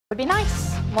be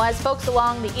nice. Well, as folks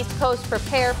along the East Coast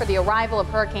prepare for the arrival of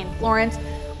Hurricane Florence,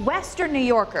 Western New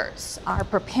Yorkers are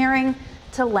preparing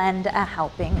to lend a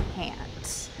helping hand.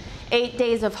 8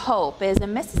 Days of Hope is a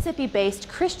Mississippi-based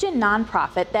Christian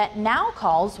nonprofit that now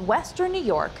calls Western New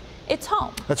York its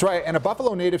home. That's right, and a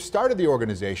Buffalo native started the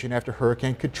organization after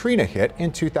Hurricane Katrina hit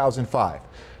in 2005.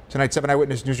 Tonight, 7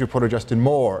 Eyewitness News reporter Justin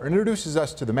Moore introduces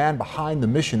us to the man behind the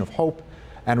mission of hope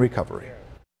and recovery.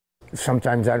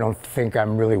 Sometimes I don't think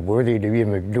I'm really worthy to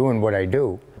even be doing what I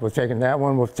do. We're taking that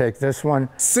one, we'll take this one.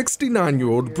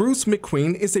 69-year-old Bruce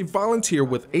McQueen is a volunteer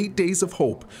with 8 Days of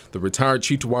Hope. The retired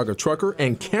Cheektowaga trucker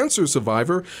and cancer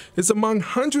survivor is among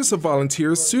hundreds of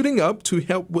volunteers suiting up to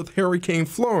help with Hurricane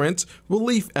Florence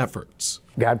relief efforts.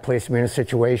 God placed me in a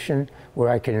situation where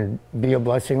I can be a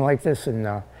blessing like this, and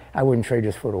I wouldn't trade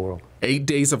this for the world. 8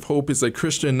 Days of Hope is a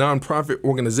Christian nonprofit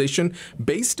organization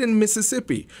based in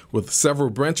Mississippi with several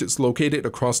branches located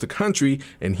across the country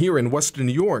and here in Western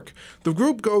New York. The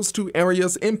group goes to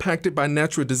areas impacted by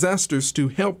natural disasters to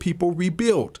help people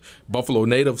rebuild. Buffalo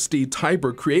native Steve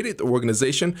Tiber created the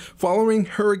organization following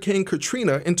Hurricane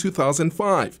Katrina in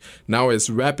 2005. Now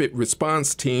his rapid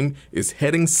response team is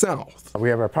heading south. We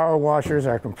have our power washers,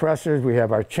 our compressors, we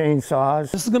have our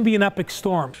chainsaws. This is going to be an epic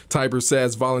storm. Tiber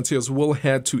says volunteers will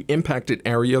head to impacted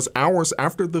areas hours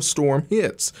after the storm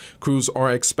hits. Crews are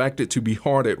expected to be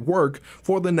hard at work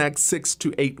for the next 6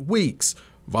 to 8 weeks.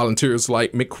 Volunteers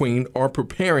like McQueen are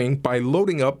preparing by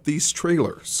loading up these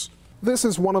trailers. This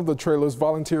is one of the trailers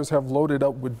volunteers have loaded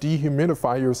up with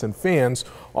dehumidifiers and fans,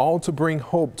 all to bring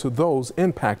hope to those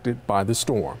impacted by the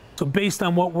storm. So based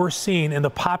on what we're seeing and the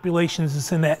populations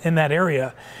that's in that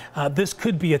area, this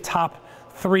could be a top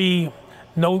 3,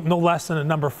 no less than a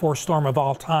number 4 storm of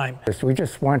all time. We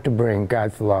just want to bring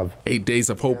God's love. 8 Days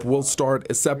of Hope will start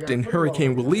accepting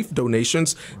hurricane relief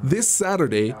donations this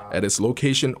Saturday at its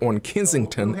location on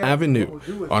Kensington Avenue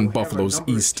on Buffalo's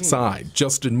east side.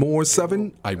 Justin Moore,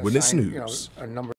 7 Eyewitness News.